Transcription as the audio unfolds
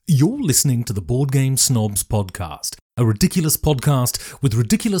You're listening to the Board Game Snobs podcast, a ridiculous podcast with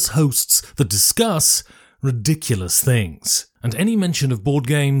ridiculous hosts that discuss ridiculous things. And any mention of board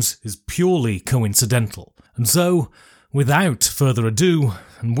games is purely coincidental. And so, without further ado,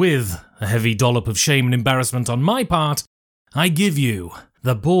 and with a heavy dollop of shame and embarrassment on my part, I give you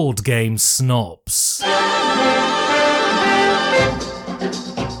the Board Game Snobs.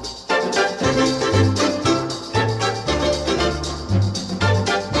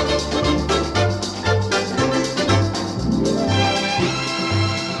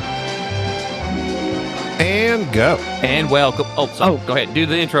 And go. And welcome. Go ahead. Do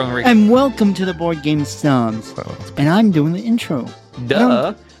the intro, Enrique. And welcome to the Board Game Snobs. And I'm doing the intro.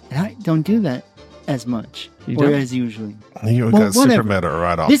 Duh. I don't do that as much. You or don't? as usually. You Well, got super whatever. meta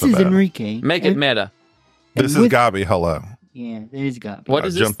right off This the is bat. Enrique. Make it meta. This is with- Gabi. Hello. Yeah, there's Gabi. What I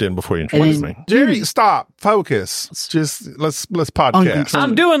is this? jumped in before you introduced then- me. Jerry, stop. Focus. Just let's podcast. Uncontrolled.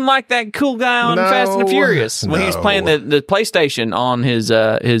 I'm doing like that cool guy on No, Fast and the Furious when he's no. playing the PlayStation on his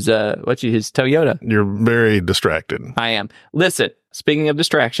Toyota. You're very distracted. I am. Listen, speaking of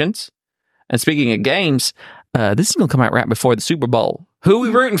distractions and speaking of games, this is going to come out right before the Super Bowl. Who are we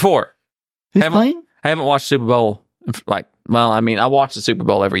rooting for? Who's haven't- playing? I haven't watched Super Bowl. I watch the Super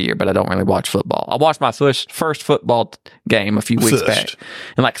Bowl every year, but I don't really watch football. I watched my first football game a few weeks back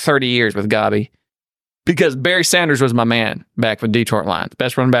in like 30 years with Gabi because Barry Sanders was my man back with Detroit Lions.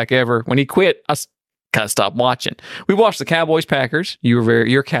 Best running back ever. When he quit, I kind of stopped watching. We watched the Cowboys Packers.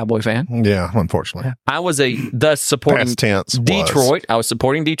 You're a Cowboy fan. Yeah, unfortunately. I was thus supporting Past tense. Detroit. I was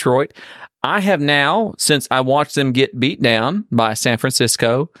supporting Detroit. I have now, since I watched them get beat down by San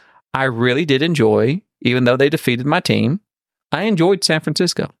Francisco, I really did enjoy, even though they defeated my team, I enjoyed San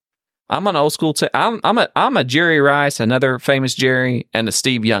Francisco. I'm an old school. I'm a Jerry Rice, another famous Jerry, and a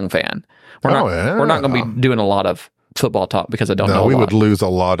Steve Young fan. We're not going to be doing a lot of football talk because I don't know. We a lot. would lose a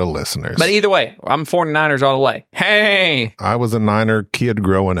lot of listeners. But either way, I'm 49ers all the way. Hey, I was a Niner kid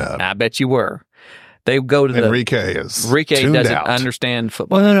growing up. I bet you were. They go to Enrique tuned doesn't out. understand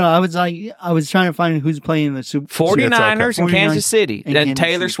football. Well, no. I was trying to find who's playing in the Super 49ers in 49ers Kansas City. in And Kansas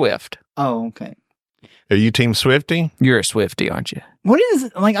Taylor City. Swift. Oh, okay. Are you Team Swifty? You're a Swiftie, aren't you? What is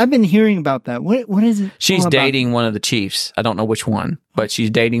it? Like, I've been hearing about that. What is it? She's all about? dating one of the Chiefs. I don't know which one, but she's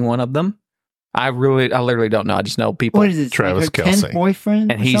dating one of them. I literally don't know. I just know people. What is it? Travis like her 10th Kelce.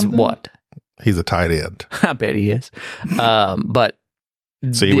 boyfriend? And or he's something? what? He's a tight end. I bet he is. But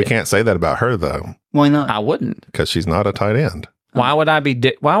See, we can't say that about her though, Why not? I wouldn't. because she's not a tight end. Why would I be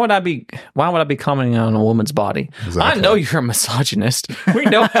commenting on a woman's body? Exactly. I know you're a misogynist. We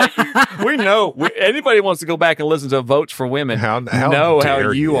know anybody wants to go back and listen to Votes for Women. How know how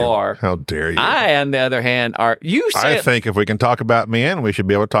dare you are. How dare you? I, on the other hand, I think if we can talk about men, we should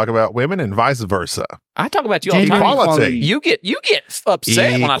be able to talk about women and vice versa. I talk about you all the Gender time. Equality. You get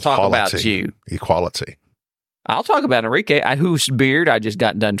upset when I talk about Equality. you. Equality. I'll talk about Enrique, whose beard I just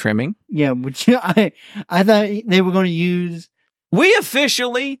got done trimming. Yeah, which I thought they were going to use. We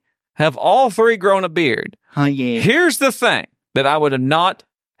officially have all three grown a beard. Yeah. Here's the thing that I would have not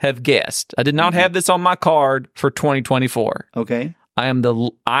have guessed. I did not have this on my card for 2024. Okay. I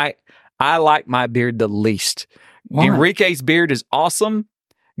like my beard the least. Why? Enrique's beard is awesome.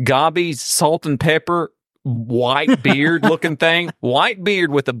 Gabi's salt and pepper white beard looking thing. White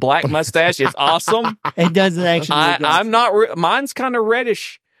beard with a black mustache is awesome. It doesn't actually. look I'm not. Mine's kind of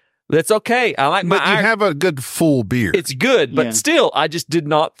reddish. That's okay. I like my. But you have a good full beard. It's good, but Yeah. still, I just did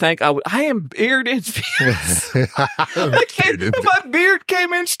not think I would. I am bearded. My beard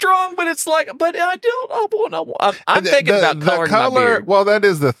came in strong, but it's like, but I don't. I want. I'm thinking about coloring my beard. Well, that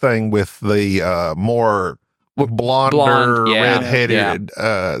is the thing with the more blonder, Blonde, yeah, red-headed.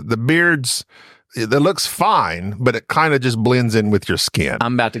 The beards, it looks fine, but it kind of just blends in with your skin.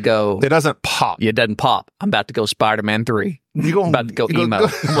 I'm about to go. It doesn't pop. It doesn't pop. I'm about to go Spider-Man 3. You I'm about to go emo.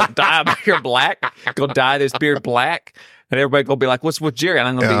 I'm gonna dye my hair black. Gonna dye this beard black, and everybody gonna be like, "What's with Jerry?" And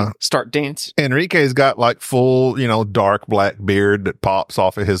I'm gonna start dancing. Enrique's got like full, dark black beard that pops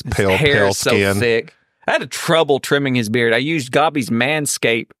off of his pale Hair so skin. thick. I had trouble trimming his beard. I used Gabi's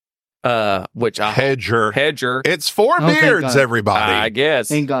Manscaped, which I Hedger. It's for Oh, thank beards, God. everybody. I guess.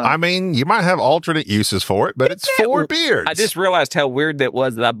 Thank God. I mean, you might have alternate uses for it, but it's for beards. I just realized how weird that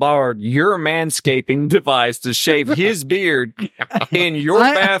was that I borrowed your manscaping device to shave his beard in your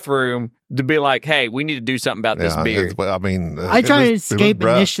bathroom to be like, hey, we need to do something about this beard. I mean, I tried to escape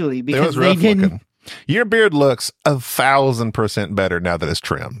initially because they didn't. Looking. Your beard looks 1,000% better now that it's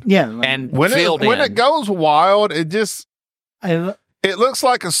trimmed. Yeah. Like, And When filled when in. it goes wild, it looks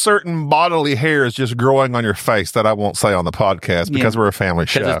like a certain bodily hair is just growing on your face that I won't say on the podcast because we're a family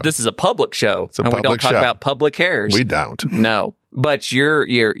show. This is a public show. It's a and we don't public talk show. about public hairs. We don't. No. But you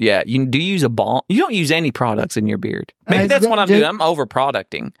do use a balm. You don't use any products in your beard. Maybe that's what I'm doing. I'm over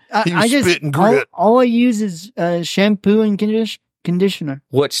producting. I just spit and grit. all I use is shampoo and conditioner.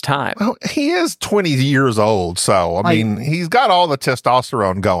 Which time? Well, he is 20 years old, so I mean, he's got all the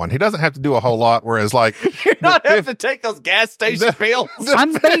testosterone going. He doesn't have to do a whole lot. Whereas, like, You're not having to take those gas station pills.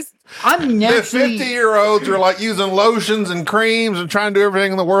 I'm naturally. The 50-year-olds are like using lotions and creams and trying to do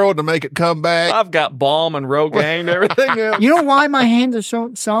everything in the world to make it come back. I've got balm and Rogaine and everything else. You know why my hands are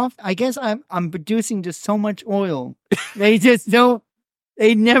so soft? I guess I'm producing just so much oil. They just don't.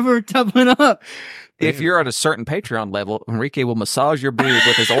 They never toughen up. If you're at a certain Patreon level, Enrique will massage your beard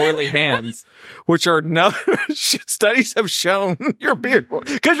with his oily hands, which are no studies have shown your beard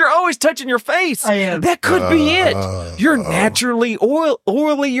because you're always touching your face. I am. That could be it. You're naturally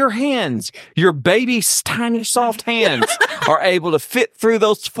oily. Your hands, your baby's tiny soft hands, are able to fit through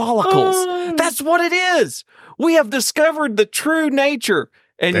those follicles. That's what it is. We have discovered the true nature.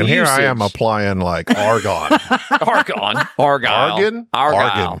 And here I am applying like argon. Argon.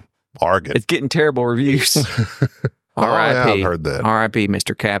 It's getting terrible reviews. R.I.P. I've heard that. R.I.P.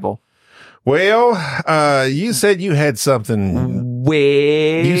 Mr. Cabell. Well, you said you had something.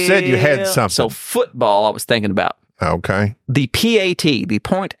 You said you had something. So football, I was thinking about. Okay. The PAT, the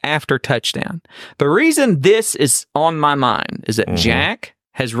point after touchdown. The reason this is on my mind is that Jack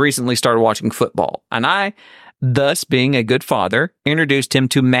has recently started watching football, and I, thus being a good father, introduced him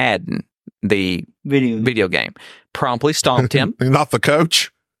to Madden, the video game. Promptly stomped him. Not the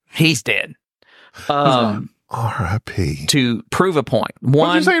coach. He's dead. R.I.P. To prove a point.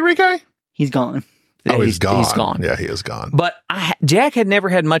 What did you say, Enrique? He's gone. He's gone. He's gone. Yeah, he is gone. But Jack had never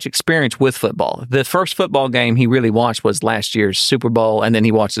had much experience with football. The first football game he really watched was last year's Super Bowl, and then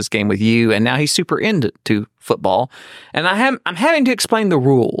he watched this game with you, and now he's super into football. And I'm having to explain the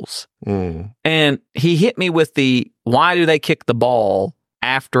rules. And he hit me with why do they kick the ball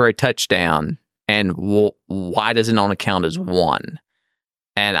after a touchdown, and why does it only count as one?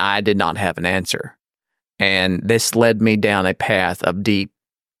 And I did not have an answer. And this led me down a path of deep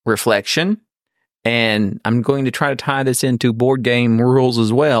reflection. And I'm going to try to tie this into board game rules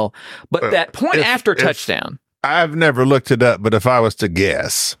as well. But that point after touchdown. I've never looked it up, but if I was to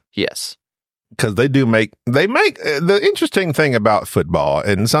guess. Yes. Because they make the interesting thing about football,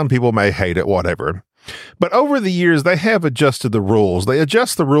 and some people may hate it, whatever. But over the years, they have adjusted the rules. They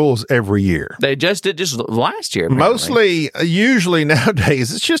adjust the rules every year. They adjusted just last year. Apparently. Usually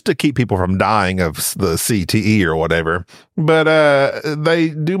nowadays, it's just to keep people from dying of the CTE or whatever. But they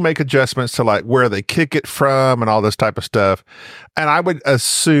do make adjustments to like where they kick it from and all this type of stuff. And I would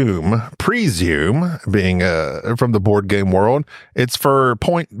presume, being from the board game world, it's for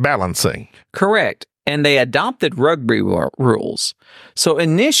point balancing. Correct. And they adopted rugby rules. So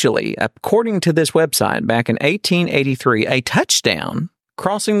initially, according to this website, back in 1883, a touchdown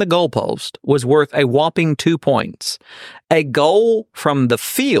crossing the goalpost was worth a whopping 2 points. A goal from the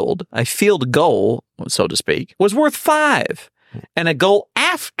field, a field goal, so to speak, was worth 5. And a goal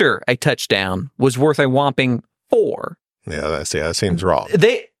after a touchdown was worth a whopping 4. Yeah, that seems wrong.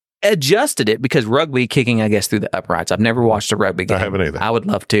 They adjusted it because rugby kicking, I guess, through the uprights. I've never watched a rugby game. I haven't either. I would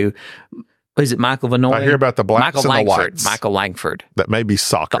love to. Is it Michael Vanoy? I hear about the blacks and the whites. Michael Langford. That may be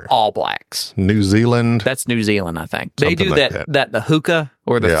soccer. The All Blacks. New Zealand. That's New Zealand, I think. They do like that the hookah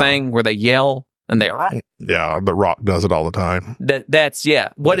or the thing where they yell and they... Yeah, The Rock does it all the time. That's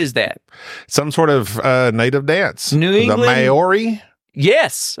What is that? Some sort of native dance. New England? The Maori?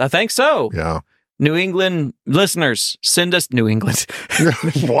 Yes, I think so. Yeah. New England listeners, send us New England.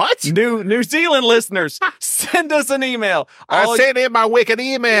 What? New Zealand listeners, send us an email. I sent in my wicked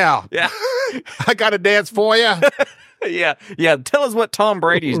email. Yeah. I got a dance for you. Yeah. Tell us what Tom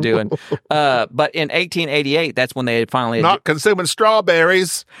Brady's doing. But in 1888, that's when they had finally... Not consuming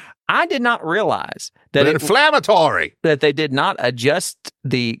strawberries. I did not realize that inflammatory. That they did not adjust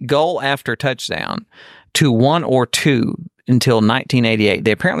the goal after touchdown to 1 or 2 until 1988.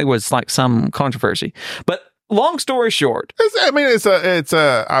 There apparently was like some controversy. But long story short, it's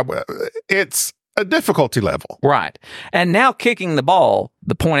a difficulty level, right? And now kicking the ball,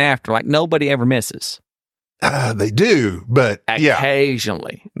 the point after, like nobody ever misses. They do, but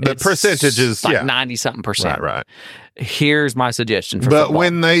occasionally the percentage is like 90-something percent. Right. Here's my suggestion for But football.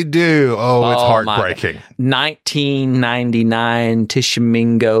 when they do, it's heartbreaking. 1999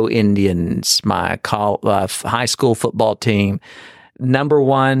 Tishomingo Indians, my high school football team,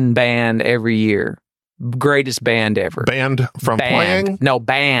 #1 band every year, greatest band ever. Banned from playing? No,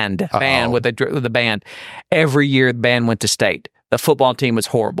 banned with the band. Every year the band went to state. the football team was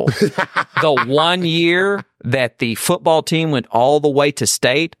horrible. The one year that the football team went all the way to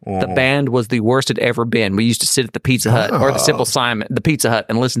state, the band was the worst it ever been. We used to sit at the Pizza Hut or the Simple Simon, the Pizza Hut,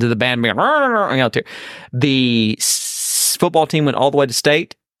 and listen to the band being, the football team went all the way to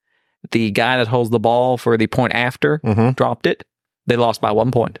state. The guy that holds the ball for the point after dropped it. They lost by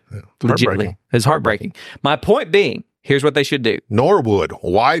 1 point. Yeah. Legitimately. It's heartbreaking. My point being, here's what they should do. Norwood,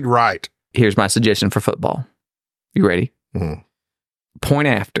 wide right. Here's my suggestion for football. You ready? Point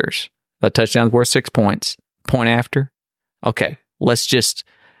afters. A touchdown's worth 6 points. Point after. Okay. Let's get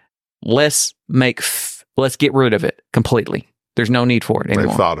rid of it completely. There's no need for it anymore.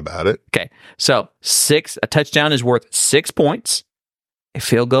 They've thought about it. Okay. So a touchdown is worth 6 points. A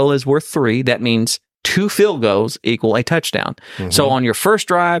field goal is worth 3. That means 2 field goals equal a touchdown. So on your first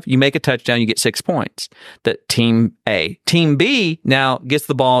drive, you make a touchdown, you get 6 points. That team A. Team B now gets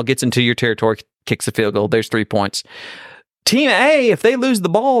the ball, gets into your territory, kicks a field goal. There's 3 points. Team A, if they lose the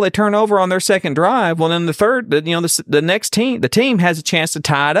ball, they turn over on their second drive. Well, then the next team, the team has a chance to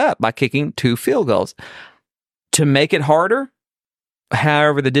tie it up by kicking 2 field goals. To make it harder,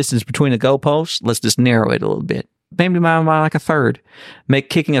 however, the distance between the goalposts, let's just narrow it a little bit. Maybe by like a third. Make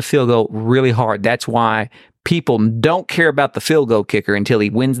kicking a field goal really hard. That's why people don't care about the field goal kicker until he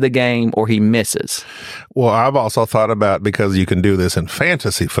wins the game or he misses. Well, I've also thought about, because you can do this in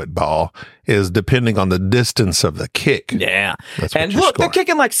fantasy football, is depending on the distance of the kick. Yeah. That's what And you look, score. they're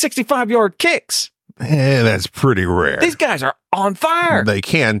kicking like 65-yard kicks. That's pretty rare. These guys are on fire. They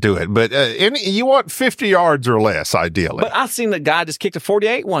can do it, but you want 50 yards or less, ideally. But I've seen the guy just kicked a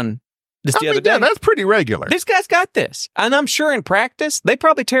 48 one just the other day. Yeah, that's pretty regular. This guy's got this. And I'm sure in practice, they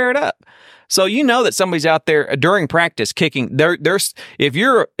probably tear it up. So you know that somebody's out there during practice kicking. If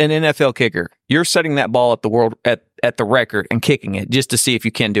you're an NFL kicker, you're setting that ball at the record and kicking it just to see if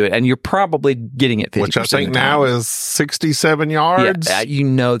you can do it. And you're probably getting it 50%. Which I think now is 67 yards. Yeah, you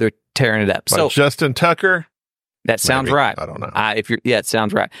know they're tearing it up. By So Justin Tucker. that sounds Maybe. right. I don't know. It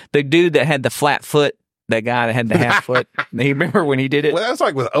sounds right. The dude that had the flat foot, that guy that had the half foot, you remember when he did it? Well, that's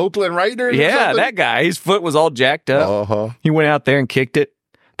like with Oakland Raiders. Yeah, that guy. His foot was all jacked up. He went out there and kicked it.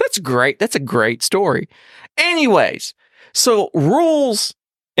 That's great. That's a great story. Anyways, so rules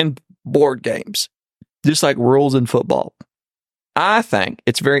in board games, just like rules in football. I think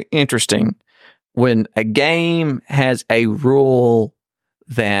it's very interesting when a game has a rule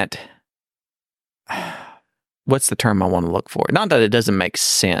that, what's the term I want to look for? Not that it doesn't make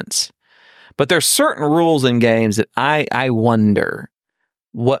sense, but there's certain rules in games that I wonder,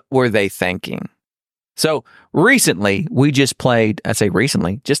 what were they thinking? So recently, we just played, I say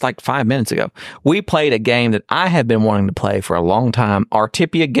recently, just like 5 minutes ago, we played a game that I have been wanting to play for a long time,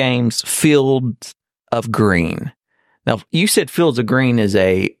 Artipia Games Fields of Green. Now, you said Fields of Green is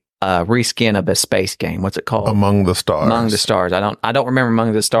a reskin of a space game. What's it called? Among the Stars. Among the Stars. I don't remember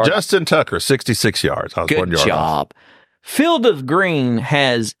Among the Stars. Justin Tucker, 66 yards. I was 1 Good yard job. Field of Green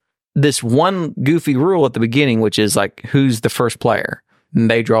has this one goofy rule at the beginning, which is like, who's the first player? And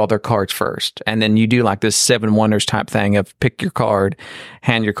they draw their cards first. And then you do like this 7 wonders type thing of pick your card,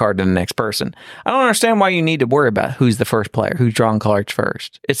 hand your card to the next person. I don't understand why you need to worry about who's the first player, who's drawing cards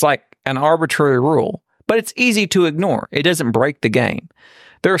first. It's like an arbitrary rule, but it's easy to ignore. It doesn't break the game.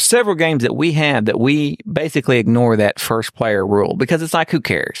 There are several games that we have that we basically ignore that first player rule because it's like, who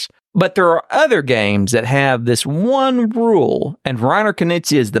cares? But there are other games that have this one rule, and Reiner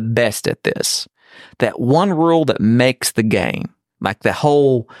Knizia is the best at this. That one rule that makes the game. Like the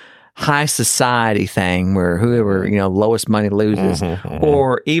whole high society thing where whoever, lowest money loses.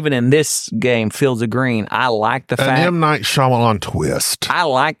 Or even in this game, Fields of Green, I like the fact. An M. Night Shyamalan twist. I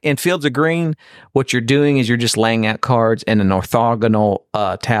like, in Fields of Green, what you're doing is you're just laying out cards in an orthogonal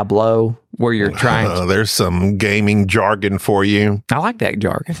tableau where you're trying to. There's some gaming jargon for you. I like that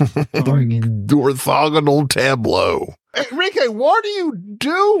jargon. Orthogonal tableau. Hey, Enrique, what are you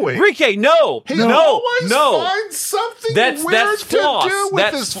doing? Enrique, no. He no. always No. finds something That's weird floss. to do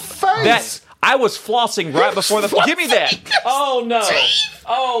with his face. I was flossing right before the. Give me that. Oh no.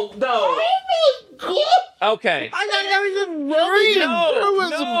 Oh no. Oh my God. Okay. I got everything rubbing through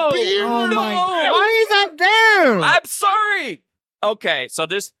his beard. Oh No. my! Why is that there? I'm sorry. Okay, so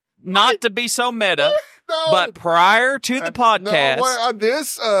this, not to be so meta, No. but prior to the podcast. No, on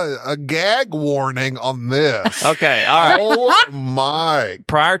this, a gag warning on this. Okay, all right. Oh my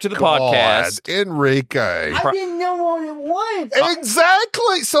Prior to the God, podcast. Enrique. I didn't know what it was.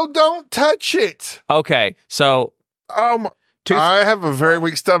 Exactly. So don't touch it. Okay, so I have a very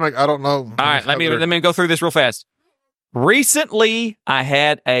weak stomach. I don't know. all right, let me go through this real fast. Recently, I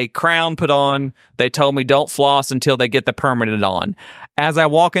had a crown put on. They told me don't floss until they get the permanent on. as I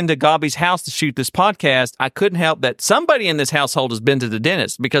walk into Gobby's house to shoot this podcast, I couldn't help that somebody in this household has been to the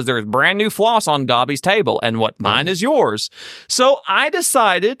dentist because there is brand new floss on Gobby's table, and what mine is yours. So I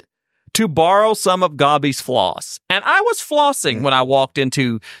decided to borrow some of Gobby's floss. And I was flossing when I walked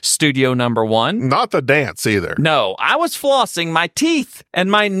into studio number 1. Not the dance either. No, I was flossing my teeth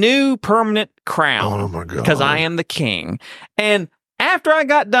and my new permanent crown. Oh my God. Because I am the king. And after I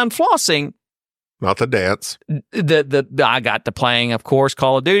got done flossing, not the dance. I got to playing, of course,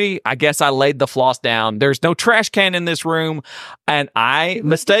 Call of Duty. I guess I laid the floss down. There's no trash can in this room, and I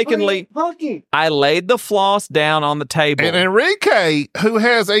mistakenly I laid the floss down on the table. And Enrique, who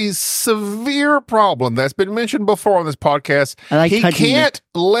has a severe problem that's been mentioned before on this podcast, he can't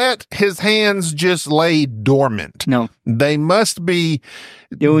let his hands just lay dormant. No, they must be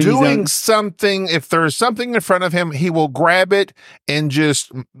doing something. If there's something in front of him, he will grab it and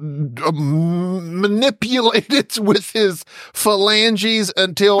just manipulate it with his phalanges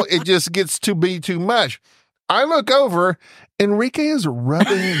until it just gets to be too much. I look over, Enrique is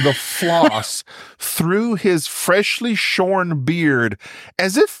rubbing the floss through his freshly shorn beard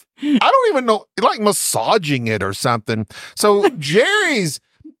as if, I don't even know, like massaging it or something. So Jerry's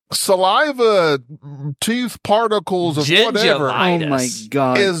saliva, tooth particles, of whatever. Oh my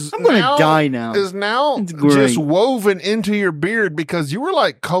God! I'm going to die now. Is now just woven into your beard because you were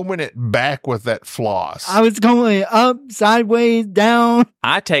like combing it back with that floss. I was going up, sideways, down.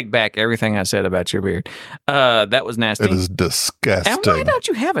 I take back everything I said about your beard. That was nasty. It is disgusting. And why don't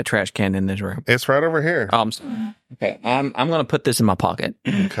you have a trash can in this room? It's right over here. I'm sorry. Okay, I'm going to put this in my pocket.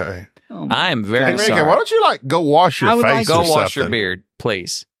 Okay. I am very Enrique, sorry. why don't you like go wash your face? Go or wash your something? beard,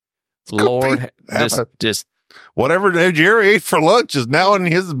 please. Lord, just whatever Jerry ate for lunch is now in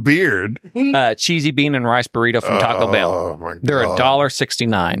his beard. Cheesy bean and rice burrito from Taco Bell. My God. They're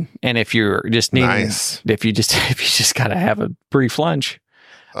 $1.69, and if you're just needing, if you just gotta have a brief lunch.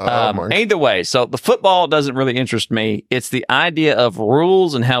 Either way, so the football doesn't really interest me. It's the idea of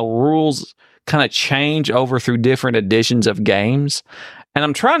rules and how rules kind of change over through different editions of games. And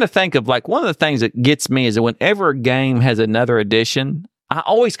I'm trying to think of like one of the things that gets me is that whenever a game has another edition, I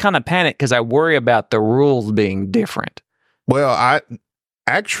always kind of panic because I worry about the rules being different. Well,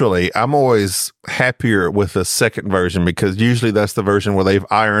 I'm always happier with the second version because usually that's the version where they've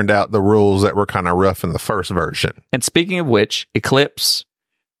ironed out the rules that were kind of rough in the first version. And speaking of which, Eclipse,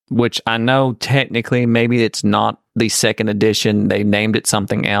 which I know technically maybe it's not the second edition, they named it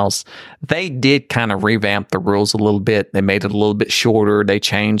something else. They did kind of revamp the rules a little bit. They made it a little bit shorter. They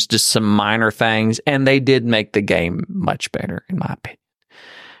changed just some minor things, and they did make the game much better, in my opinion.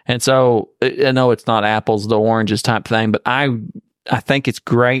 And so I know it's not apples to oranges type thing, but I think it's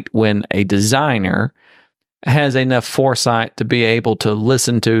great when a designer has enough foresight to be able to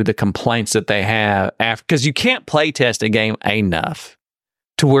listen to the complaints that they have after, because you can't play test a game enough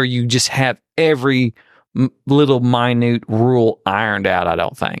to where you just have every little minute rule ironed out. I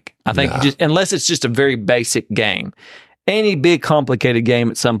don't think. I think you just, unless it's just a very basic game. Any big complicated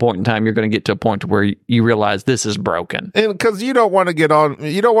game at some point in time, you're going to get to a point where you realize this is broken. And because you don't want to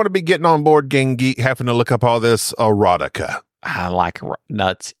be getting on Board Game Geek having to look up all this erotica. I like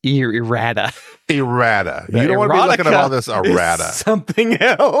nuts. Errata. Errata. You don't want to be looking at all this errata. Something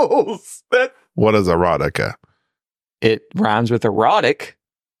else. What is erotica? It rhymes with erotic.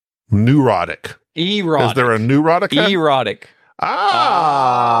 Neurotic. Erotic. Is there a neurotica? Erotic.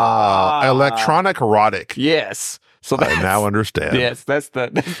 Electronic erotic. Yes. So I now understand. Yes, that's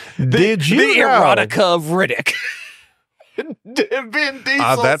the erotica of Riddick. Vin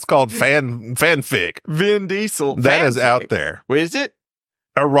Diesel. That's called fanfic. Vin Diesel. That is out there. What is it?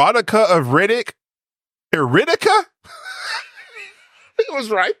 Erotica of Riddick. Erotica? It was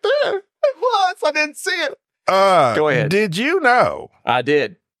right there. It was. I didn't see it. Go ahead. Did you know? I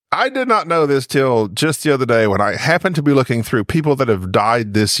did. I did not know this till just the other day when I happened to be looking through people that have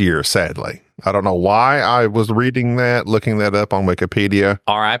died this year, sadly. I don't know why I was reading that, looking that up on Wikipedia.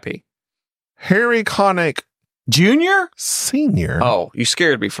 R.I.P. Harry Connick Jr.? Sr. Oh, you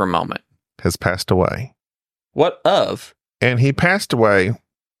scared me for a moment. Has passed away. What of? And he passed away,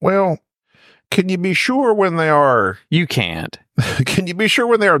 well, can you be sure when they are... You can't. Can you be sure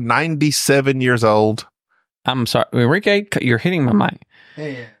when they are 97 years old? I'm sorry. Enrique, you're hitting my mic.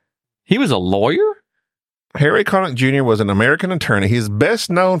 Hey. He was a lawyer? Harry Connick Jr. was an American attorney. He's best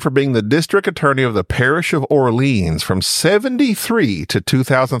known for being the district attorney of the parish of Orleans from 1973 to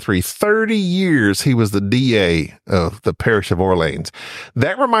 2003. 30 years he was the DA of the parish of Orleans.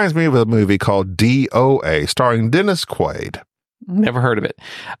 That reminds me of a movie called DOA starring Dennis Quaid. Never heard of it.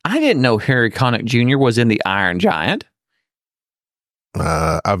 I didn't know Harry Connick Jr. was in the Iron Giant.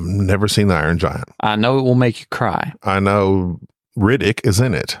 I've never seen the Iron Giant. I know it will make you cry. I know Riddick is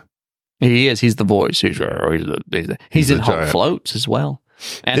in it. He is. He's the voice. He's in Hulk giant. Floats as well.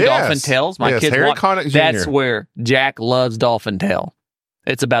 And Yes. Dolphin Tales. My kids Harry watch. Connick Jr. That's where Jack loves Dolphin Tale.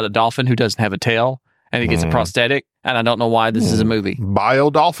 It's about a dolphin who doesn't have a tail, and he gets a prosthetic. And I don't know why this is a movie.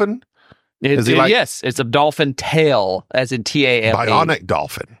 Bio-dolphin? Yes, it's a dolphin tail, as in TALE. Bionic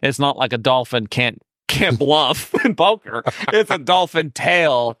dolphin. It's not like a dolphin can't bluff in poker. It's a dolphin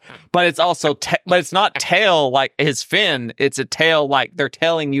tail, but it's also but it's not tail like his fin. It's a tail like they're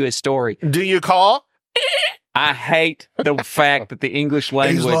telling you a story. Do you call? I hate the fact that the English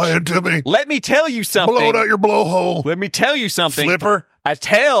language. He's lying to me. Let me tell you something. Blow it out your blowhole. Let me tell you something. Flipper. A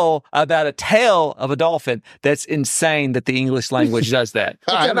tale about a tail of a dolphin. That's insane that the English language does that.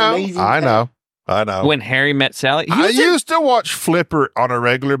 I know. When Harry Met Sally. I used to watch Flipper on a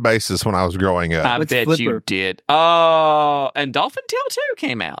regular basis when I was growing up. I What's bet Flipper? you did. Oh, and Dolphin Tale 2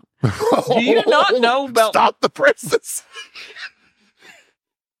 came out. Do you not know about... Stop the presses.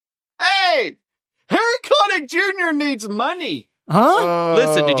 Hey! Harry Connick Jr. needs money. Huh?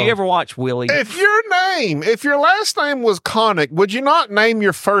 Listen, did you ever watch Willie? If your last name was Connick, would you not name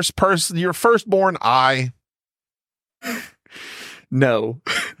your firstborn I? No,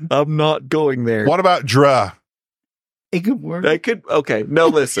 I'm not going there. What about Dra? It could work. That could... Okay, no,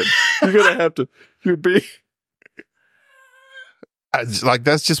 listen. You're going to have to... You're being...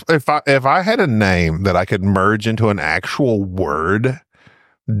 That's just if I had a name that I could merge into an actual word,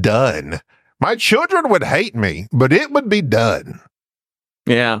 done. My children would hate me, but it would be done.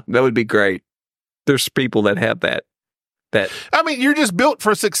 Yeah, that would be great. There's people that have that I mean, you're just built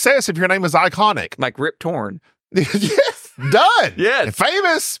for success if your name is iconic. like Rip Torn. Yes, done. Yes.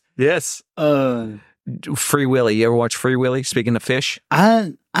 Famous. Yes. Free Willy. You ever watch Free Willy? Speaking of fish,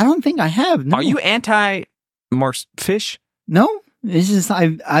 I don't think I have. No. are you anti fish? No. It's just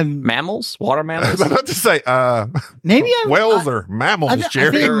I've Mammals? Water I was mammals? about to say, maybe I've whales are mammals, I think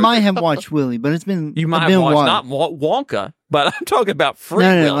Jerry. I might have watched Willie, but it's been You might been have a watched while. not Wonka, but I'm talking about Free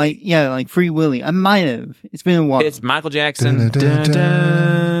No, Willy. like Free Willy. I might have. It's been a while. It's Michael Jackson, dun,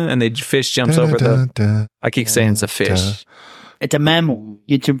 dun, and the fish jumps over the. I keep saying it's a fish. It's a mammal.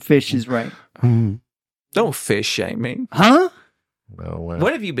 Get your fishes right. Don't fish shame me. Huh? No way.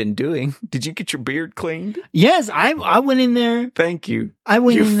 What have you been doing? Did you get your beard cleaned? Yes, I went in there. Thank you. I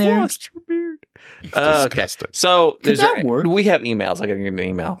went You in there. flossed your beard. Okay. Disgusting. So Could that work? we have emails. I got to give you an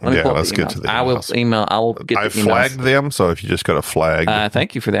email. Let me Yeah, pull up let's the get emails. to the I will emails. email. I will get I the emails. flagged them, so if you just go to flag.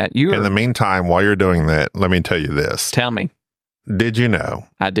 Thank you for that. You In the meantime, while you're doing that, let me tell you this. tell me. Did you know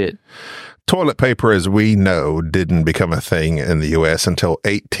I did. toilet paper, as we know, didn't become a thing in the U.S. until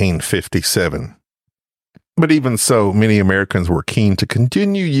 1857? But even so, many Americans were keen to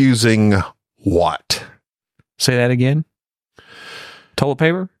continue using what? Say that again. Toilet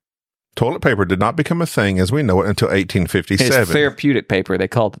paper. Toilet paper did not become a thing as we know it until It's 1857. therapeutic paper. They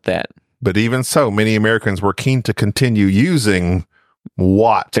called it that. But even so, many Americans were keen to continue using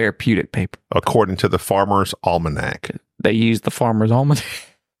what? Therapeutic paper. According to the Farmer's Almanac. They used the Farmer's Almanac.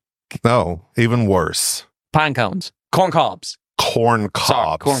 No, even worse. Pine cones. Corncobs. Corn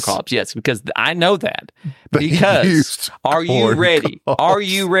Sorry, cobs. corncobs. Yes, because I know that. They Because used are you corn ready? cobs. Are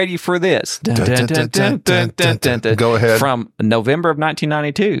you ready for this? Dun, dun, dun, dun, dun, dun, dun, dun. Go ahead. From November of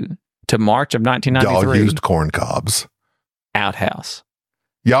 1992 to March of Y'all 1993. used corn cobs. Outhouse.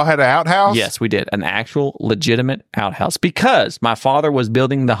 Y'all had an outhouse? Yes, we did. An actual legitimate outhouse. Because my father was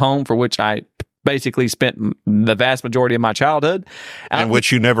building the home for which I basically spent the vast majority of my childhood. In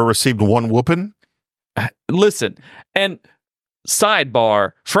which you never received one whooping? Listen, and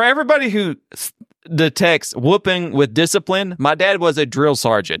sidebar, for everybody who detects whooping with discipline, my dad was a drill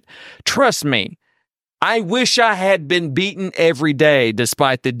sergeant. Trust me, I wish I had been beaten every day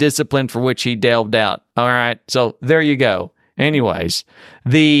despite the discipline for which he delved out. All right, so there you go. Anyways,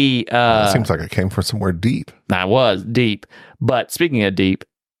 It seems like it came from somewhere deep. I was deep. But speaking of deep,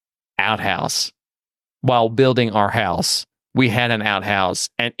 outhouse. While building our house, we had an outhouse,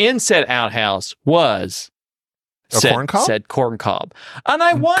 and in said outhouse was corn cob? said corn cob. And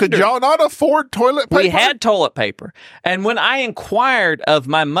I wondered, Could y'all not afford toilet paper? we had toilet paper. And when I inquired of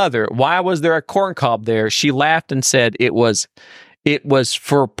my mother, why was there a corn cob there? She laughed and said it was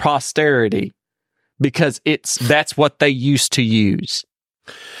for posterity because that's what they used to use.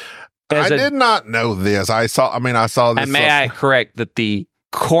 I did not know this. I saw this. And may I correct that the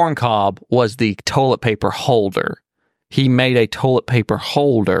corn cob was the toilet paper holder. He made a toilet paper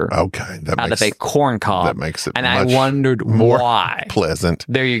holder Okay, out of a corn cob. that makes it and much I wondered more why. pleasant.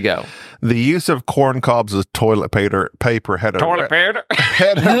 There you go. The use of corn cobs as toilet paper had a paper.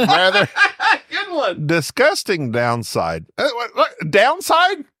 had a rather Good one. disgusting downside.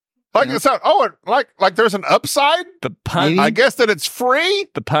 Downside? Like it's not, like there's an upside. The pun. I guess that it's free.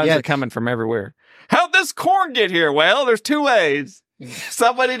 The puns are coming from everywhere. How'd this corn get here? Well, there's two ways.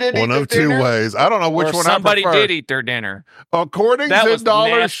 Somebody did One of two ways. I don't know which one. Somebody I prefer. did eat their dinner. According to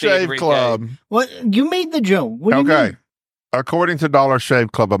Dollar Shave Club. What you made the joke? What do you mean? According to Dollar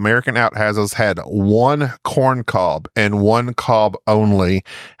Shave Club, American Outhouses had one corn cob and one cob only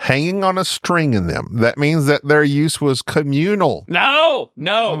hanging on a string in them. That means that their use was communal.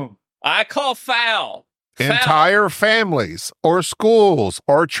 No. I call foul. Entire families or schools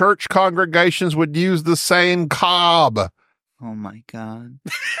or church congregations would use the same cob. Oh my God.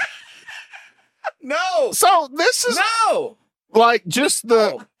 No. So this is like just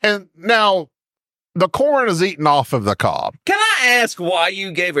and now the corn is eaten off of the cob. Can I ask why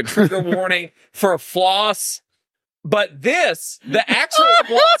you gave a trigger warning for floss, but the actual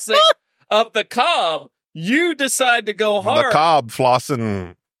flossing of the cob, you decide to go hard. The cob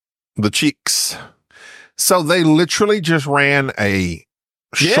flossing the cheeks. So they literally just ran a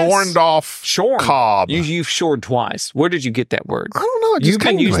shorned off cob. You've shored twice. Where did you get that word? I don't know. You've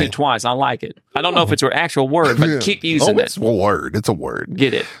been using it twice. I like it. I don't know if it's an actual word, but keep using it. It's a word. It's a word.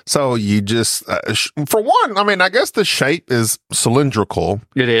 Get it. So you just, for one, I mean, I guess the shape is cylindrical.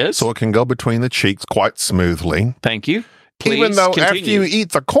 It is. So it can go between the cheeks quite smoothly. Thank you. Please even though continue. after you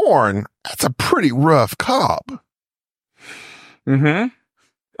eat the corn, that's a pretty rough cob. Mm-hmm.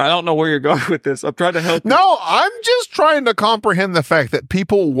 I don't know where you're going with this. I'm trying to help you. No, I'm just trying to comprehend the fact that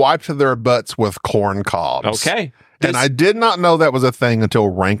people wiped their butts with corn cobs. Okay. And I did not know that was a thing until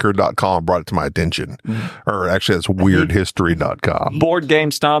ranker.com brought it to my attention. Or actually, it's weirdhistory.com.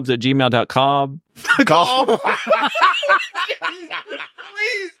 Boardgamesnobs@gmail.com.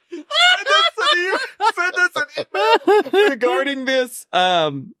 Please. Send us an email regarding this.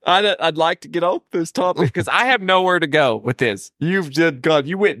 I'd like to get off this topic because I have nowhere to go with this. You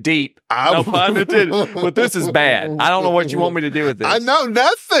went deep. No pun intended. But this is bad. I don't know what you want me to do with this. I know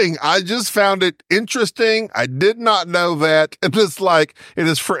nothing. I just found it interesting. I did not know that. It's like it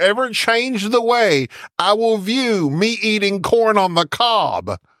has forever changed the way I will view me eating corn on the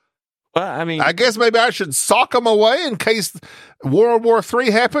cob. Well, I mean, I guess maybe I should sock them away in case World War III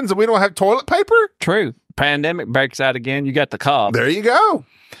happens and we don't have toilet paper. True. Pandemic breaks out again. You got the cob. There you go.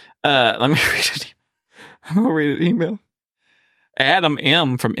 Let me read it. I'm going to read an email. Adam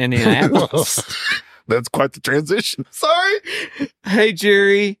M. from Indianapolis. That's quite the transition. Sorry. Hey,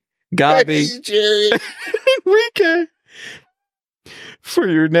 Jerry. Gobby. Hey, Jerry. Enrique. For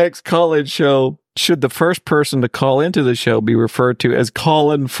your next call-in show, should the first person to call into the show be referred to as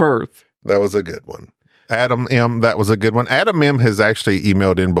Colin Firth? That was a good one. Adam M., that was a good one. Adam M. has actually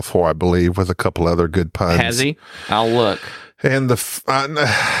emailed in before, I believe, with a couple other good puns. Has he? I'll look. And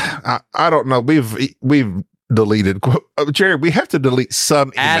I don't know. We've deleted. Jerry, we have to delete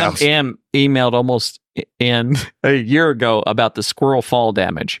some emails. Adam M. emailed almost in a year ago about the squirrel fall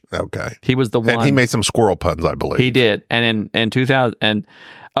damage. Okay. He was the one. And he made some squirrel puns, I believe. He did. And in 2000, and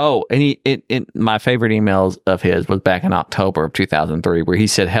my favorite emails of his was back in October of 2003, where he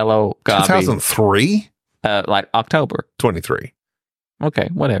said, "Hello, Gobby." 2003? Like October 23. Okay,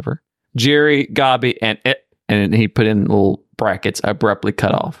 whatever. Jerry, Gobby, and he put in little brackets, abruptly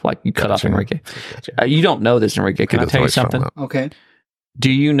cut off. Like you cut off Enrique. Gotcha. You don't know this, Enrique. Can I tell you something? Okay. Do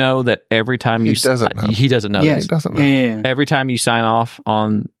you know that every time He doesn't know. He doesn't know Yes. this. He doesn't know. Yeah. Every time you sign off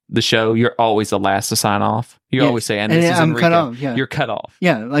on the show, you're always the last to sign off. You Yes. always say, and And this is I'm Enrique. cut off, yeah. You're cut off.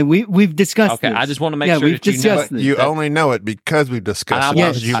 Yeah, like we've discussed Okay, this. I just want to make sure we've that you know. discussed it. this. You only know it because we've discussed it.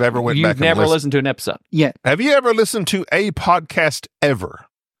 Yes. If you've ever went You've back and never listened. listened to an episode. Yeah. Have you ever listened to a podcast ever?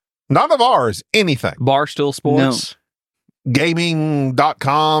 None of ours, anything. Barstool Sports.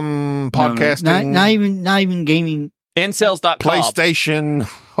 Gaming.com, podcasting, Not even gaming. Incels.com. PlayStation,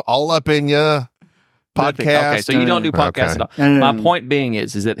 all up in ya. Nothing. Podcast. Okay, so you don't do podcasts Okay. at all. No, no, My no. point being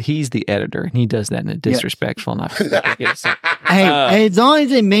is that he's the editor and he does that in a disrespectful and I get it. Hey, as long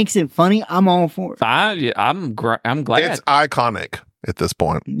as it makes it funny, I'm all for it. I'm glad. It's iconic at this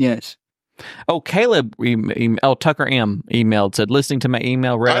point. Yes. Oh, Caleb, Tucker M emailed, said, listening to my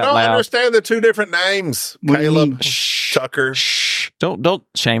email read I out don't loud. understand the two different names. What do you Caleb, mean? Tucker. Don't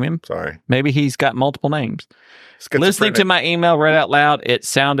shame him. Sorry. Maybe he's got multiple names. Listening to my email read out loud, it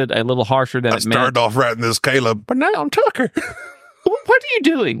sounded a little harsher than I it meant. started off writing this Caleb, but now I'm Tucker. What are you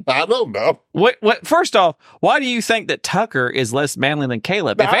doing? I don't know. What? First off, why do you think that Tucker is less manly than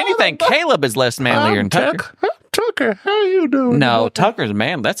Caleb? If I anything, don't know. Caleb is less manly than Tucker. Tucker, how you doing? No, Tucker's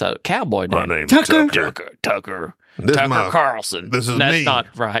man. That's a cowboy My name. name's Tucker. Tucker. This Tucker my- Carlson. this is That's me. not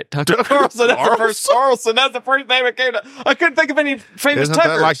right. Tucker Tucker Carlson. That's the first Carlson? Carlson. That's the first name that came to. I couldn't think of any famous Isn't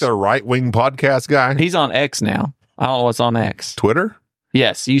Tuckers. that like the right wing podcast guy? He's on X now. I don't know what's on X. Twitter?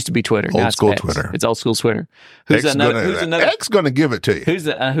 Yes, it used to be Twitter. Now Old it's school X. Twitter. It's old school Twitter. Who's another? X going to give it to you. Who's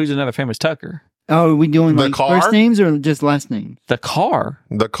another famous Tucker? Oh, are we doing The like car? first names or just last names? The car.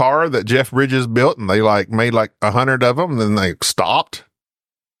 The car that Jeff Bridges built, and they made 100 of them, and then they stopped.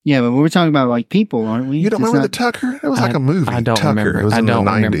 Yeah, but we're talking about like people, aren't we? You don't Just remember not- the Tucker? It was like a movie. I don't Tucker. remember. It was I in don't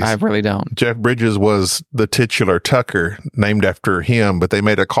the 90s. remember. I really don't. Jeff Bridges was the titular Tucker, named after him, but they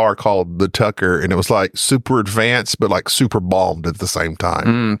made a car called the Tucker, and it was like super advanced, but like super bombed at the same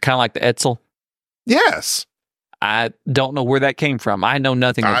time. Kind of like the Etzel. Yes. I don't know where that came from. I know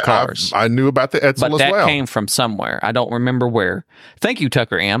nothing of cars. I knew about the Etzel but as that well. came from somewhere. I don't remember where. Thank you,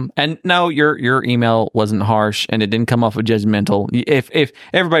 Tucker M. And no, your email wasn't harsh and it didn't come off of judgmental. If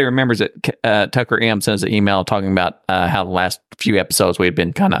everybody remembers it, Tucker M sends an email talking about how the last few episodes we'd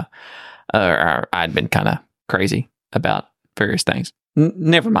been kind of, I'd been kind of crazy about various things.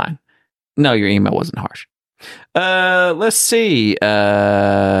 Never mind. No, your email wasn't harsh. Let's see.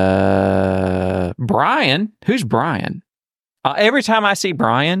 Brian. Who's Brian? Every time I see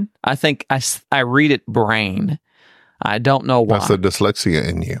Brian, I think I read it brain. I don't know why. That's the dyslexia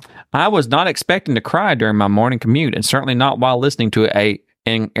in you. I was not expecting to cry during my morning commute, and certainly not while listening to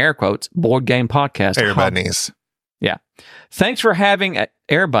in air quotes, board game podcast. Air bunnies. Yeah. Thanks for having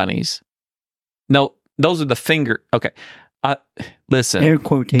Air Bunnies. No, those are the finger. Okay. Listen. Air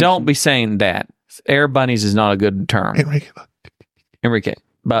quotation. Don't be saying that. Air Bunnies is not a good term. Enrique.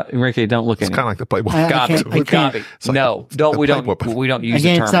 But Enrique, don't look at it. It's kind of like the Playboy. Gabi. No, we don't use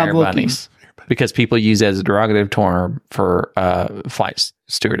the term Air Bunnies because people use it as a derogative term for flight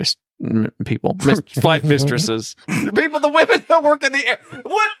stewardess people, flight mistresses, the women that work in the air.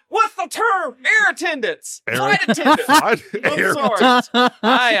 What's the term? Air attendants, flight attendants. I'm sorry,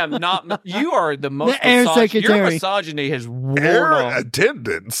 I am not. You are the most. The air secretary. Your misogyny has worn air off.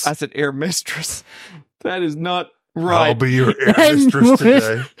 Attendants. I said air mistress. That is not right. I'll be your air mistress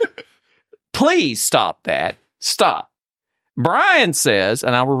today. Please stop that. Stop. Brian says,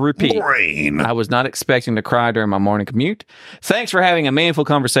 and I will repeat, I was not expecting to cry during my morning commute. Thanks for having a meaningful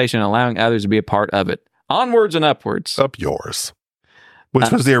conversation and allowing others to be a part of it. Onwards and upwards. Up yours.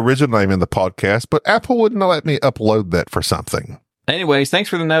 Which was the original name in the podcast, but Apple wouldn't let me upload that for something. Anyways, thanks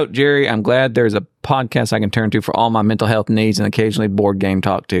for the note, Jerry. I'm glad there's a podcast I can turn to for all my mental health needs and occasionally board game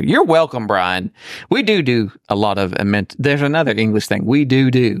talk too. You're welcome, Brian. We do a lot of there's another English thing. We do.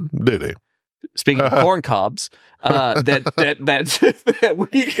 Do. Speaking of corncobs, that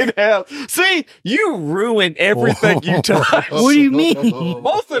we can have. See, you ruin everything you touch. What do you mean?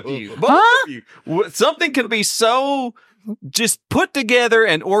 Both of you. Something can be so just put together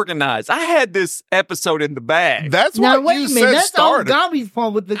and organized. I had this episode in the bag. That's now, what wait you a minute. said That's started. all Gabi's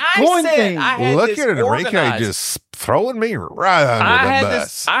fault with the corn thing. Look at it, Enrique just throwing me right under the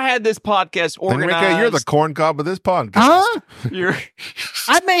bus. I had this podcast organized. Enrique, you're the corn cob of this podcast. Huh?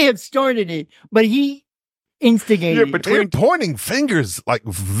 I may have started it, but he instigated. You're pointing fingers like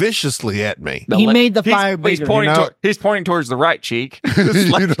viciously at me. He made the fire bigger. He's pointing towards the right cheek.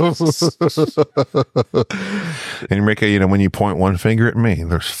 Enrique, when you point one finger at me,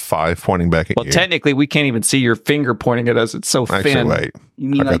 there's 5 pointing back at you. Well, technically, we can't even see your finger pointing at us. It's so thin. Actually, wait. You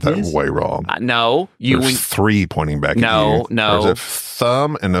mean I got like that this? way wrong. No. There's 3 pointing back at you. No. There's a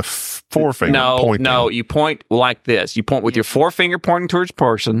thumb and a forefinger pointing. No, you point like this. You point with your forefinger pointing towards a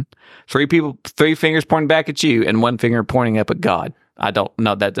person, 3 fingers pointing back at you, and 1 finger pointing up at God. I don't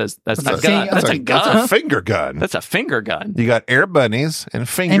know. That's a gun. That's a gun. That's a finger gun. That's a finger gun. You got air bunnies and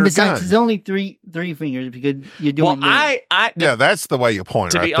finger and besides, guns. it's only three fingers because you're doing. Yeah, that's the way you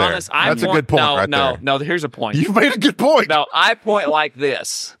point. To be honest, that's a good point. No. Here's a point. You made a good point. No, I point like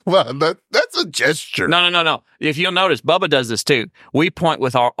this. Well, that's a gesture. No. If you'll notice, Bubba does this too. We point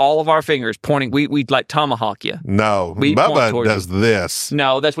with all of our fingers pointing. We like tomahawk you. No, Bubba does this.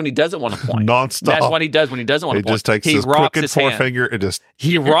 No, that's when he doesn't want to point. Nonstop. That's what he does when he doesn't want to point. He just takes his crooked forefinger and just...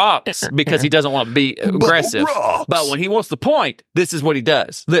 He rocks because he doesn't want to be aggressive. But when he wants to point, this is what he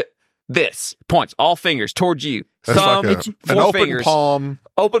does. This points all fingers towards you. That's Thumb, like an four open fingers. palm.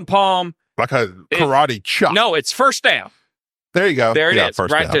 Open palm. Like a karate chop. No, it's first down. There you go. There it is.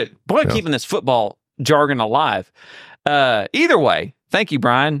 First right down. to it. Boy, keeping this football jargon alive. Either way, thank you,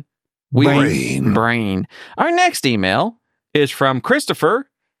 Brian. Brain. Our next email is from Christopher,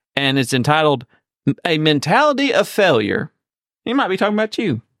 and it's entitled A Mentality of Failure. He might be talking about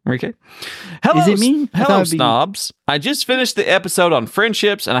you, Enrique. Hello, is it me? Hello, snobs. I just finished the episode on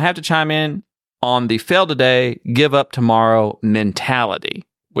friendships, and I have to chime in on the fail today, give up tomorrow mentality.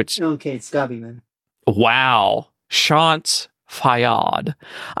 Which okay, it's Gabi, man. Wow. Shots Fayyad.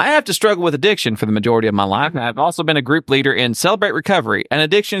 I have to struggle with addiction for the majority of my life, and I've also been a group leader in Celebrate Recovery, an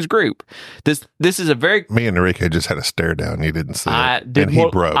addictions group. This is a very... Me and Enrique just had a stare down. You didn't see it. And he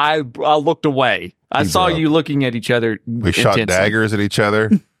broke. I looked away. I saw you looking at each other. We shot daggers at each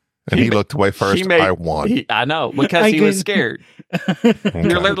other, and he looked away first. I won. I know, because he was scared. Okay.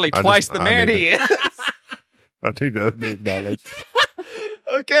 You're literally twice the man he is. I do that.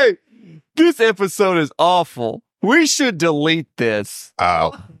 Okay. This episode is awful. We should delete this.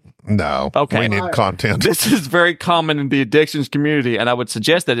 Oh, no. Okay. We need content. This is very common in the addictions community, and I would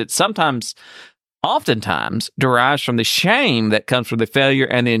suggest that it oftentimes derives from the shame that comes from the failure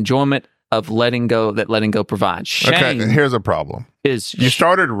and the enjoyment of letting go provides. Shame. Okay, here's a problem. You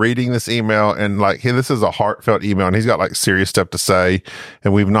started reading this email, and this is a heartfelt email, and he's got serious stuff to say,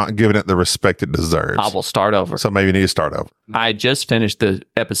 and we've not given it the respect it deserves. I will start over. So maybe you need to start over. I just finished the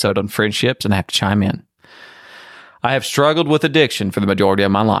episode on friendships, and I have to chime in. I have struggled with addiction for the majority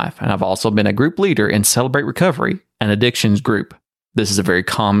of my life, and I've also been a group leader in Celebrate Recovery, an addictions group. This is a very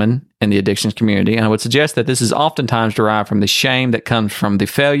common in the addictions community, and I would suggest that this is oftentimes derived from the shame that comes from the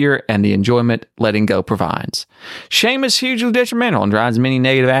failure and the enjoyment letting go provides. Shame is hugely detrimental and drives many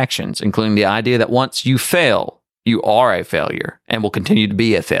negative actions, including the idea that once you fail, you are a failure and will continue to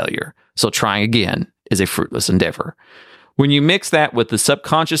be a failure. So trying again is a fruitless endeavor. When you mix that with the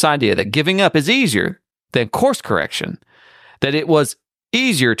subconscious idea that giving up is easier than course correction, that it was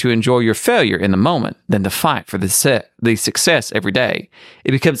easier to enjoy your failure in the moment than to fight for the success every day,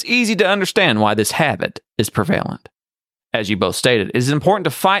 it becomes easy to understand why this habit is prevalent. As you both stated, it is important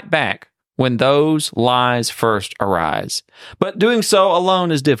to fight back when those lies first arise. But doing so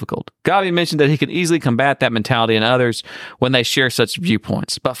alone is difficult. Gabi mentioned that he can easily combat that mentality in others when they share such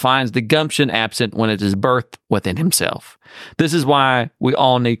viewpoints, but finds the gumption absent when it is birthed within himself. This is why we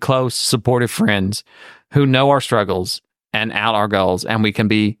all need close, supportive friends who know our struggles and out our goals, and we can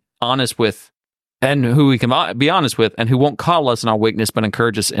be honest with, and who we can be honest with, and who won't coddle us in our weakness, but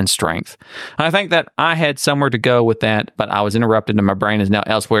encourage us in strength. And I think that I had somewhere to go with that, but I was interrupted and my brain is now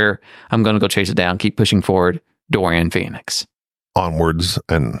elsewhere. I'm going to go chase it down, keep pushing forward. Dorian Phoenix. Onwards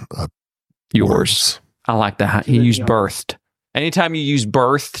and yours. Words. I like that. He used birthed. Anytime you use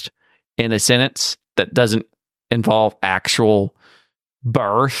birthed in a sentence that doesn't involve actual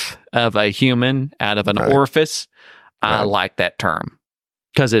birth of a human out of an orifice, I like that term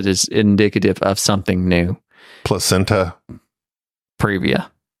because it is indicative of something new. Placenta.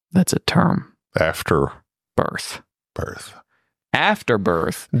 Previa. That's a term. After birth. After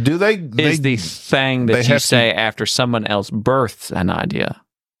birth. Do they is the thing that you say after someone else births an idea.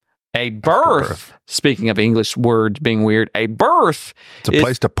 A birth. Speaking of English words being weird, a birth. It's a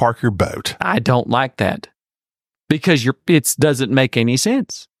place to park your boat. I don't like that because it doesn't make any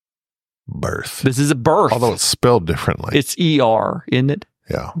sense. Birth. This is a birth. Although it's spelled differently. It's ER, isn't it?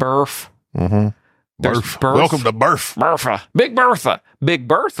 Yeah. Birth. Mm-hmm. Birth. Welcome to Birth. Bertha. Big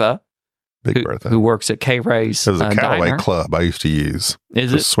Bertha. Who works at K-Ray's It was a Callaway diner. club I used to use.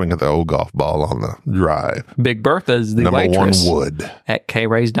 Is to it? swing at the old golf ball on the drive. Big Bertha is the Number waitress one wood. at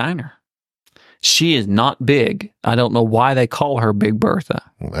K-Ray's diner. She is not big. I don't know why they call her Big Bertha.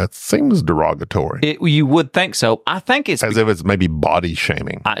 That seems derogatory. You would think so. I think it's as if it's maybe body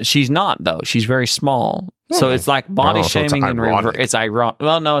shaming. She's not, though. She's very small. So it's like body shaming in reverse. It's ironic.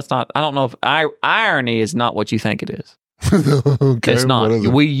 Well, no, it's not. I don't know if irony is not what you think it is. Okay, it's not. What is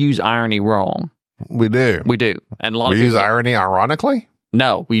it? We use irony wrong. We do. And a lot We of use people, irony ironically?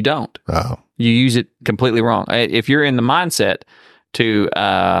 No, we don't. Oh. You use it completely wrong. If you're in the mindset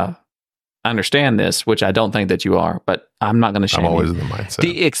to understand this, which I don't think that you are, but I'm not going to shame I'm always you. in the mindset.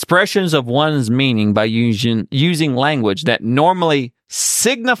 The expressions of one's meaning by using language that normally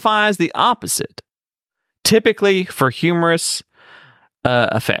signifies the opposite, typically for humorous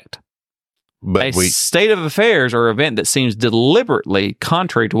effect. But A state of affairs or event that seems deliberately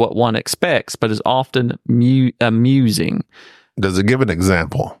contrary to what one expects, but is often amusing. does it give an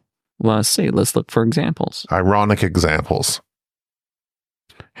example? Well, let's see. Let's look for examples. Ironic examples.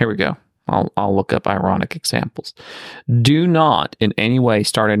 Here we go. I'll look up ironic examples. Do not in any way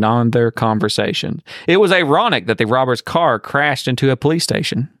start another conversation. It was ironic that the robber's car crashed into a police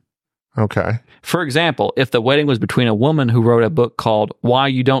station. Okay. For example, if the wedding was between a woman who wrote a book called Why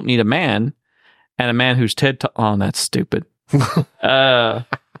You Don't Need a Man and a man whose TED Talk... Oh, that's stupid. So,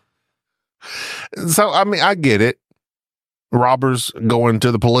 I mean, I get it. Robbers going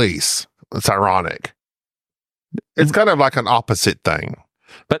to the police. It's ironic. It's kind of like an opposite thing.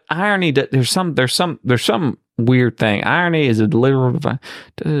 But irony, there's some weird thing. Irony is a deliberate.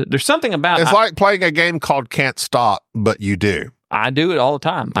 There's something about It's like playing a game called Can't Stop, but you do. I do it all the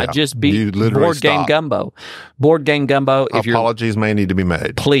time. I Yeah, just you beat literally Board Game stop. Gumbo. Board Game Gumbo, if you're Apologies may need to be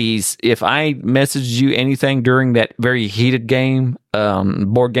made. please, if I messaged you anything during that very heated game,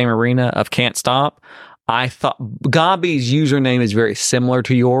 Board Game Arena of Can't Stop, I thought Gobby's username is very similar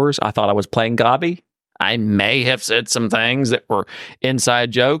to yours. I thought I was playing Gobby. I may have said some things that were inside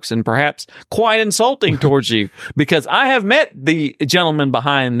jokes and perhaps quite insulting towards you, because I have met the gentleman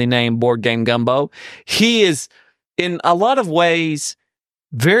behind the name Board Game Gumbo. He is, in a lot of ways,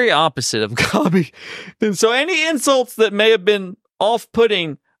 very opposite of Gobby. And so any insults that may have been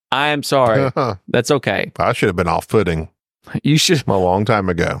off-putting, I am sorry. That's okay. I should have been off-putting You should a long time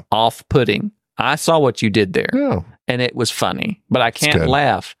ago. off-putting. I saw what you did there, Yeah. and it was funny, but I can't good.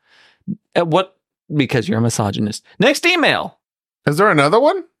 laugh at what, because you're a misogynist. Next email. Is there another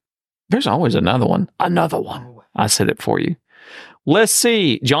one? There's always another one. Another one. I said it for you. Let's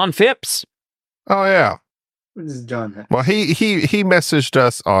see. John Phipps. Oh yeah. This is John. Well, he messaged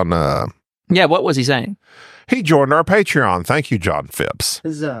us on. Yeah, what was he saying? He joined our Patreon. Thank you, John Phipps.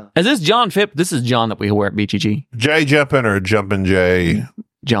 Is this John Phipps? This is John that we wear at BGG. Jay Jumpin' or Jumpin' Jay?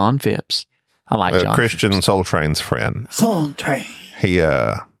 John Phipps. I like John Christian Phipps. Soul Train's friend. Soul Train. He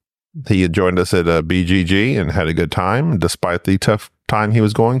had joined us at BGG and had a good time despite the tough time he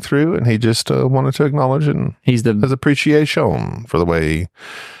was going through, and he just wanted to acknowledge and He's the his appreciation for the way.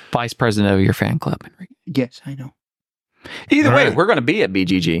 vice president of your fan club, Enrique. Yes, I know. Either All way, right. we're going to be at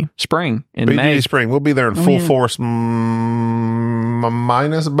BGG Spring in BGG May. Spring. We'll be there in Oh, full yeah. force.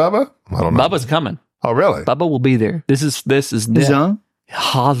 Minus Bubba. I don't know. Bubba's coming. Oh, really? Bubba will be there. This is Huzzah.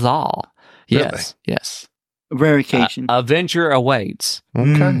 Huzzah. Yes, yes. Rare occasion. A venture awaits. Okay.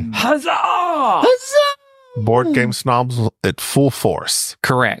 Mm. Huzzah! Huzzah! Board game snobs at full force.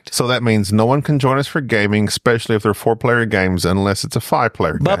 Correct. So that means no one can join us for gaming, especially if they're 4-player games, unless it's a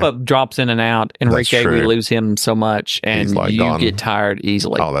 5-player game. Bubba drops in and out. Enrique, we true. lose him so much, and He's like you gone. get tired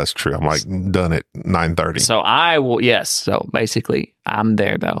easily. Oh, that's true. I'm like done at 9:30. So I will, yes. So basically, I'm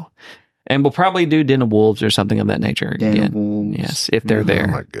there though. And we'll probably do Den of Wolves or something of that nature Den of again. Wolves. Yes, if they're Oh there.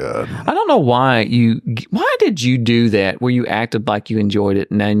 my god. I don't know why did you do that where you acted like you enjoyed it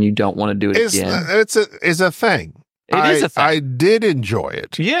and then you don't want to do it again? It's a thing. It is a thing. I did enjoy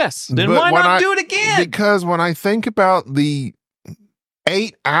it. Yes. Then But why when not I- do it again? Because when I think about the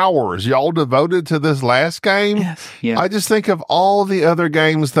 8 hours y'all devoted to this last game, Yes. Yeah. I just think of all the other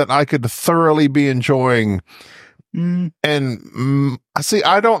games that I could thoroughly be enjoying. Mm, And see,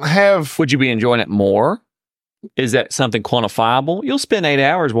 I don't have. Would you be enjoying it more? Is that something quantifiable? You'll spend 8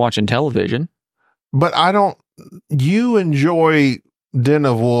 hours watching television. But I don't. You enjoy Den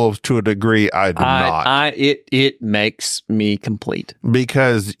of Wolves to a degree I do not, It makes me complete.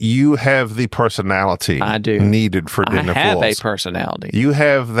 because you have the personality I do. needed for I Den of have a Wolves. personality. You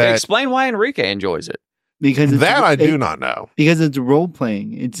have that. Explain why Enrique enjoys it. because it's, That I do not know. Because it's role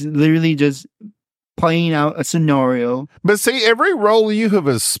playing. It's literally just playing out a scenario. But see, every role you have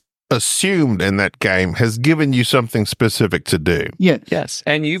assumed in that game has given you something specific to do. Yes. Yes.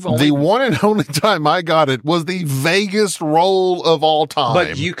 And you've only The one and only time I got it was the vaguest role of all time.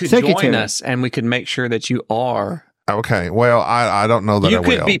 but you could join Secretary. us and we could make sure that you are. Okay, well, I don't know that I You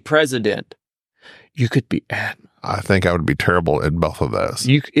could will. be president. You could be admiral. I think I would be terrible at both of those.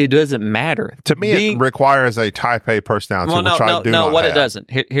 It doesn't matter. To me, it requires a type A personality, well, no, which I do no. not What have. it doesn't.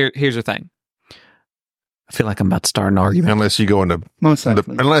 Here's the thing. I feel like I'm about to start an argument. Unless you go into Most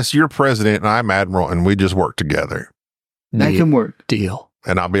likely. unless you're president and I'm admiral and we just work together. That can work. Deal.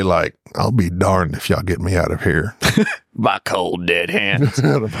 And I'll be like, I'll be darned if y'all get me out of here. By cold dead hands.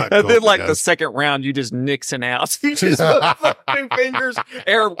 And And then, like the second round, you just Nixon out. You just put two fingers,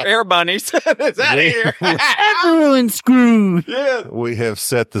 air bunnies. It's out of here. Everyone screwed. Yeah. we have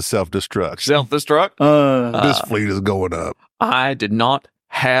set the self-destruct. Self destruct. This fleet is going up. I did not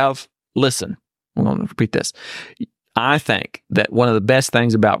have. Listen, I'm going to repeat this. I think that one of the best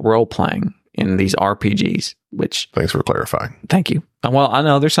things about role playing in these RPGs, which Thanks for clarifying. thank you. Well, I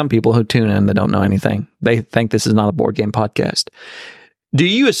know there's some people who tune in that don't know anything. They think this is not a board game podcast. Do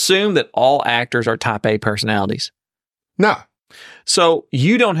you assume that all actors are type A personalities? No, So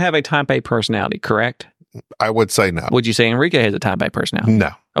you don't have a type A personality, correct? I would say no. Would you say Enrique has a type A personality?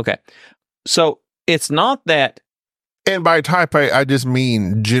 No. Okay. So it's not that. And by type A, I just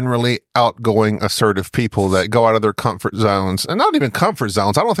mean generally outgoing, assertive people that go out of their comfort zones. And not even comfort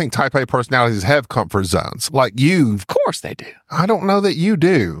zones. I don't think type A personalities have comfort zones. Like you, Of course they do. I don't know that you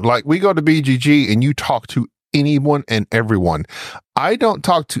do. Like we go to BGG and you talk to anyone and everyone. I don't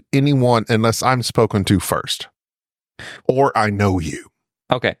talk to anyone unless I'm spoken to first. Or I know you.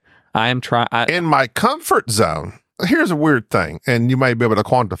 Okay. I am trying. In my comfort zone, here's a weird thing, and you might be able to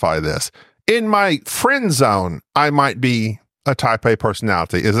quantify this. In my friend zone, I might be a type A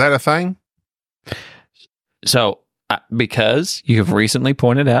personality. Is that a thing? So, because you have recently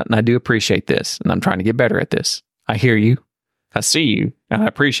pointed out, and I do appreciate this, and I'm trying to get better at this. I hear you, I see you, and I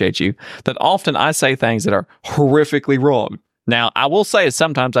appreciate you, that often I say things that are horrifically wrong. Now, I will say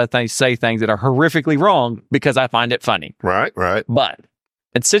sometimes I say things that are horrifically wrong because I find it funny. Right. But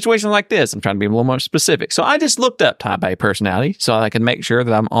in situations like this, I'm trying to be a little more specific. So I just looked up type A personality so I can make sure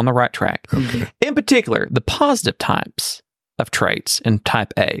that I'm on the right track. Okay. In particular, the positive types of traits in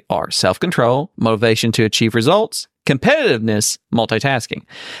type A are self-control, motivation to achieve results, competitiveness, multitasking.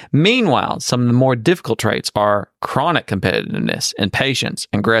 Meanwhile, some of the more difficult traits are chronic competitiveness, impatience,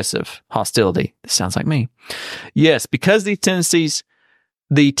 aggressive, hostility. This sounds like me. Yes, because these tendencies,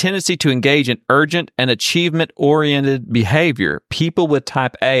 the tendency to engage in urgent and achievement-oriented behavior, people with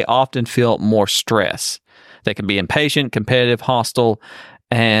type A often feel more stress. They can be impatient, competitive, hostile,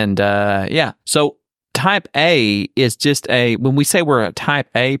 and So type A is just when we say we're a type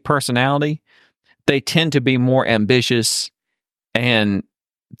A personality, they tend to be more ambitious and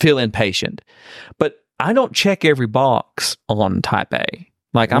feel impatient. But I don't check every box on type A.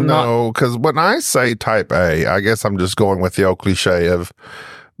 Like I'm not. No, because when I say type A, I guess I'm just going with the old cliche of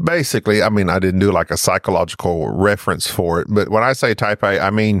basically, I mean, I didn't do like a psychological reference for it, but when I say type A,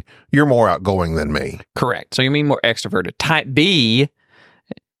 I mean, you're more outgoing than me. Correct. So you mean more extroverted. Type B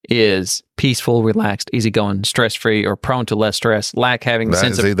is peaceful, relaxed, easygoing, stress-free, or prone to less stress, having a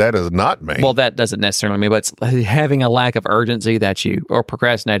sense of... that is not me. Well, that doesn't necessarily mean, but it's having a lack of urgency, that's you, or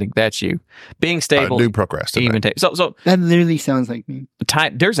procrastinating, that's you. Being stable... I do procrastinate. So that literally sounds like me.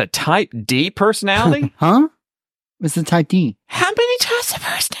 There's a type D personality? Huh? What's the type D? How many types of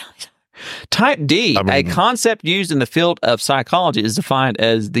personalities? Type D, a concept used in the field of psychology, is defined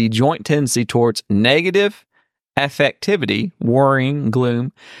as the joint tendency towards negative affectivity, worrying,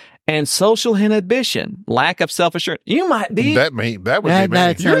 gloom, and social inhibition, lack of self-assurance. You might be. That would be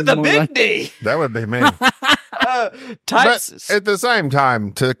me. You're the big D. That would be me. Types. But at the same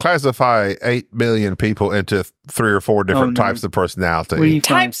time, to classify 8 billion people into 3 or 4 different types of personality.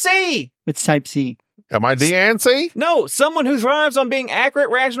 Type C. It's type C. Am I D and C? No, someone who thrives on being accurate,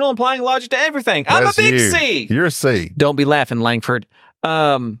 rational, and applying logic to everything. I'm a big C. You're C. Don't be laughing, Langford,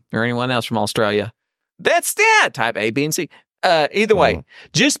 or anyone else from Australia. That's type A, B, and C. Either way,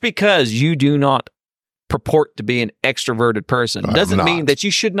 just because you do not purport to be an extroverted person doesn't mean that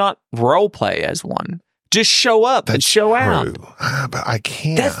you should not role play as one. Just show up and show out. But I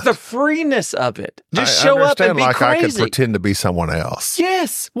can't. That's the freeness of it. Just show up and be crazy. I could pretend to be someone else.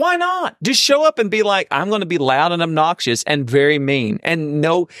 Yes, why not? Just show up and be like, I'm going to be loud and obnoxious and very mean. And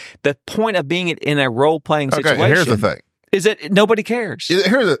no, the point of being in a role-playing situation here's the thing. Is that nobody cares.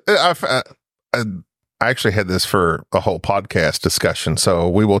 I actually had this for a whole podcast discussion, so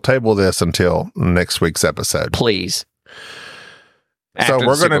we will table this until next week's episode. Please. So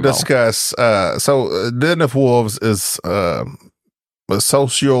we're going to discuss, Den of Wolves is a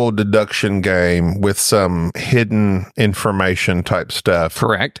social deduction game with some hidden information type stuff.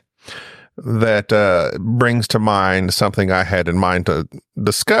 Correct. That brings to mind something I had in mind to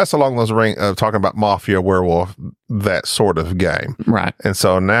discuss along those lines of talking about Mafia, Werewolf, that sort of game. Right. And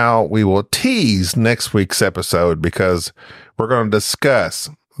so now we will tease next week's episode because we're going to discuss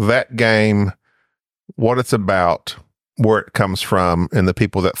that game, what it's about, where it comes from, and the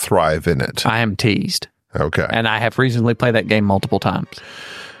people that thrive in it. I am teased. Okay. And I have recently played that game multiple times.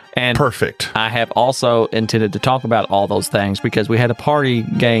 And perfect. I have also intended to talk about all those things because we had a party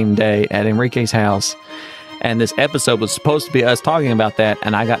game day at Enrique's house, and this episode was supposed to be us talking about that,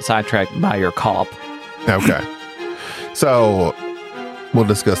 and I got sidetracked by your cop. Okay. So we'll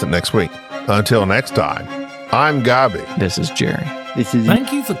discuss it next week. Until next time, I'm Gabi. This is Jerry.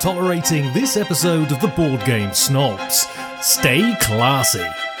 Thank you for tolerating this episode of the Board Game Snobs. Stay classy.